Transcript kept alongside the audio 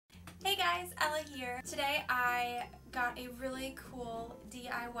Hey guys, Ella here. Today I got a really cool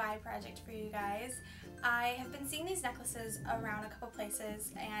DIY project for you guys. I have been seeing these necklaces around a couple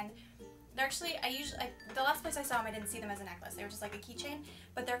places, and they're actually, the last place I saw them I didn't see them as a necklace. They were just like a keychain,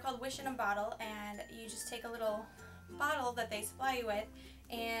 but they're called Wish in a Bottle, and you just take a little bottle that they supply you with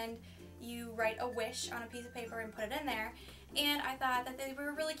and you write a wish on a piece of paper and put it in there. And I thought that they were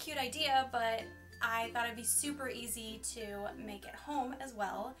a really cute idea, but I thought it'd be super easy to make at home as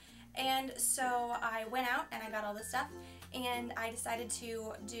well. And so I went out and I got all this stuff, and I decided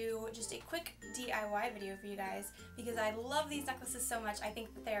to do just a quick DIY video for you guys because I love these necklaces so much. I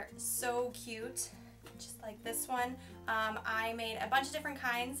think that they're so cute, just like this one. I made a bunch of different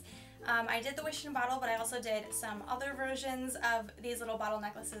kinds. I did the Wish in a Bottle, but I also did some other versions of these little bottle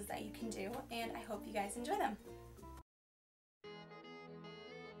necklaces that you can do, and I hope you guys enjoy them.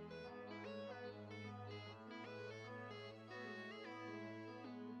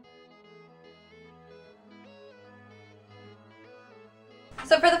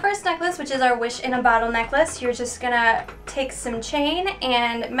 So for the first necklace, which is our Wish in a Bottle necklace, you're just gonna take some chain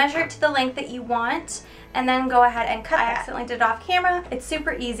and measure it to the length that you want, and then go ahead and cut. I accidentally did it off camera. It's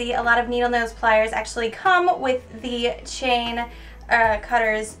super easy. A lot of needle nose pliers actually come with the chain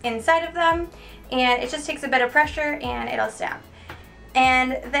cutters inside of them, and it just takes a bit of pressure and it'll snap.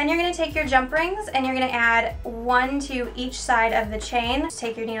 And then you're going to take your jump rings and you're going to add one to each side of the chain.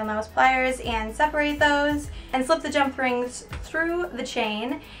 Take your needle nose pliers and separate those and slip the jump rings through the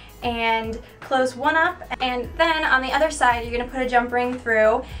chain and close one up. And then on the other side you're going to put a jump ring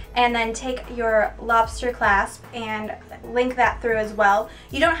through and then take your lobster clasp and link that through as well.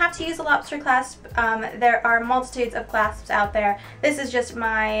 You don't have to use a lobster clasp. There are multitudes of clasps out there. This is just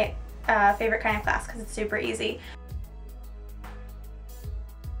my favorite kind of clasp because it's super easy.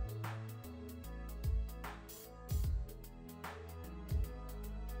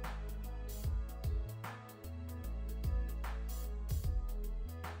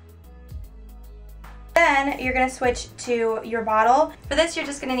 Then you're going to switch to your bottle. For this you're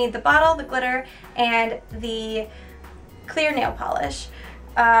just going to need the bottle, the glitter, and the clear nail polish.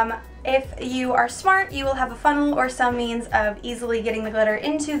 If you are smart, you will have a funnel or some means of easily getting the glitter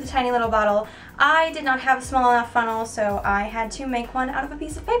into the tiny little bottle. I did not have a small enough funnel, so I had to make one out of a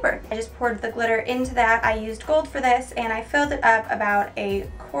piece of paper. I just poured the glitter into that. I used gold for this, and I filled it up about a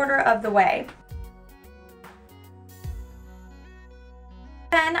quarter of the way.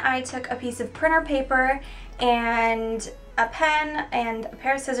 Then I took a piece of printer paper and a pen and a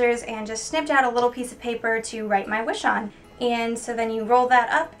pair of scissors and just snipped out a little piece of paper to write my wish on. And so then you roll that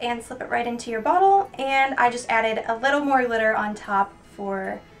up and slip it right into your bottle, and I just added a little more glitter on top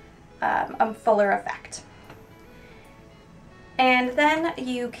for a fuller effect. And then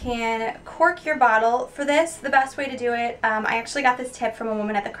you can cork your bottle. For this, the best way to do it, I actually got this tip from a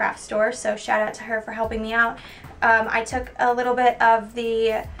woman at the craft store, so shout out to her for helping me out. I took a little bit of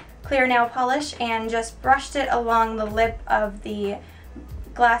the clear nail polish and just brushed it along the lip of the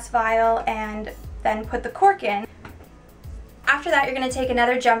glass vial and then put the cork in. After that, you're going to take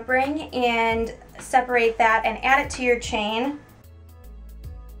another jump ring and separate that and add it to your chain.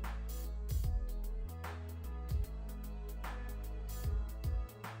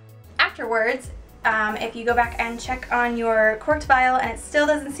 Afterwards, if you go back and check on your corked vial and it still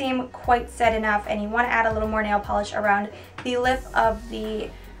doesn't seem quite set enough and you want to add a little more nail polish around the lip of the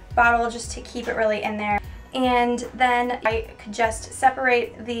bottle just to keep it really in there. And then I could just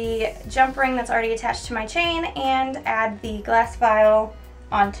separate the jump ring that's already attached to my chain and add the glass vial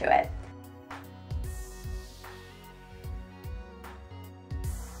onto it.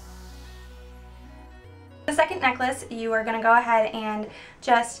 The second necklace, you are going to go ahead and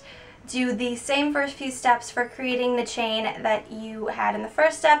just do the same first few steps for creating the chain that you had in the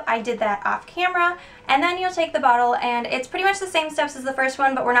first step. I did that off camera. And then you'll take the bottle, and it's pretty much the same steps as the first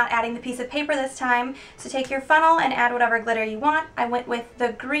one, but we're not adding the piece of paper this time. So take your funnel and add whatever glitter you want. I went with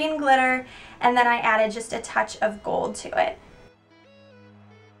the green glitter, and then I added just a touch of gold to it.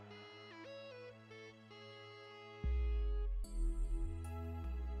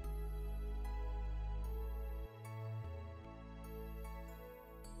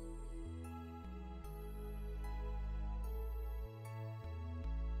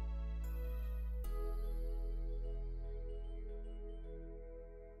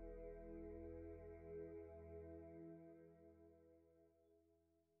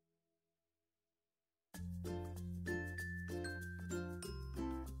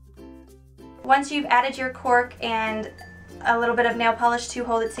 Once you've added your cork and a little bit of nail polish to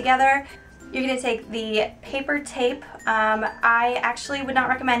hold it together, You're going to take the paper tape. I actually would not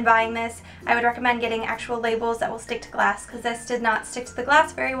recommend buying this. I would recommend getting actual labels that will stick to glass because this did not stick to the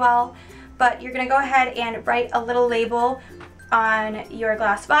glass very well. But you're going to go ahead and write a little label on your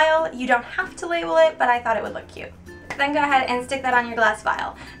glass vial. You don't have to label it, but I thought it would look cute. Then go ahead and stick that on your glass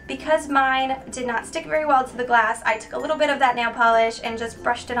vial. Because mine did not stick very well to the glass, I took a little bit of that nail polish and just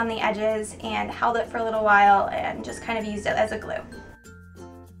brushed it on the edges and held it for a little while and just kind of used it as a glue.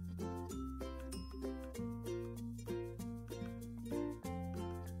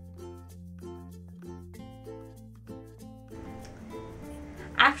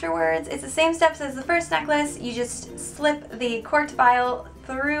 Afterwards, it's the same steps as the first necklace. You just slip the corked vial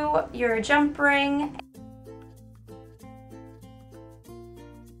through your jump ring.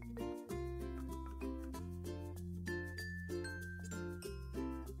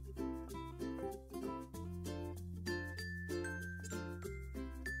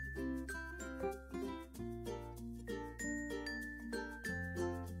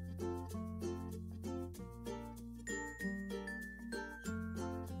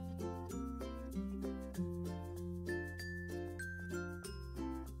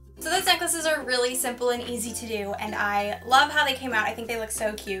 So those necklaces are really simple and easy to do, and I love how they came out. I think they look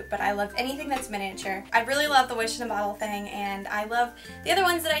so cute, but I love anything that's miniature. I really love the wish in a bottle thing, and I love the other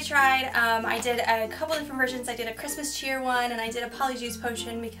ones that I tried. I did a couple different versions. I did a Christmas cheer one, and I did a Polyjuice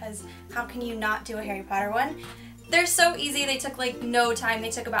potion because how can you not do a Harry Potter one? They're so easy. They took like no time.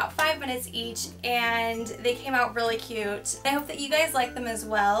 They took about 5 minutes each, and they came out really cute. I hope that you guys like them as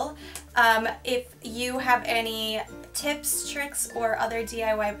well. If you have any tips, tricks, or other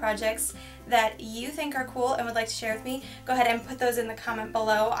DIY projects that you think are cool and would like to share with me, go ahead and put those in the comment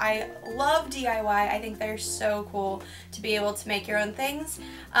below. I love DIY. I think they're so cool to be able to make your own things.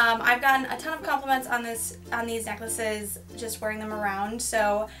 I've gotten a ton of compliments on these necklaces just wearing them around,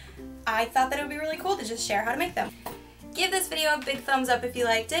 so I thought that it would be really cool to just share how to make them. Give this video a big thumbs up if you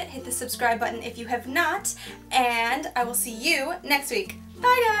liked it, hit the subscribe button if you have not, and I will see you next week.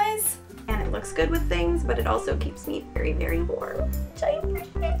 Bye guys! And it looks good with things, but it also keeps me very, very warm, which I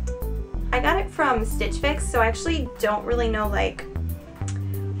appreciate. I got it from Stitch Fix, so I actually don't really know like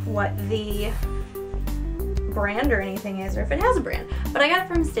what the brand or anything is, or if it has a brand, but I got it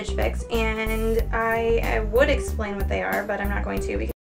from Stitch Fix, and I would explain what they are, but I'm not going to because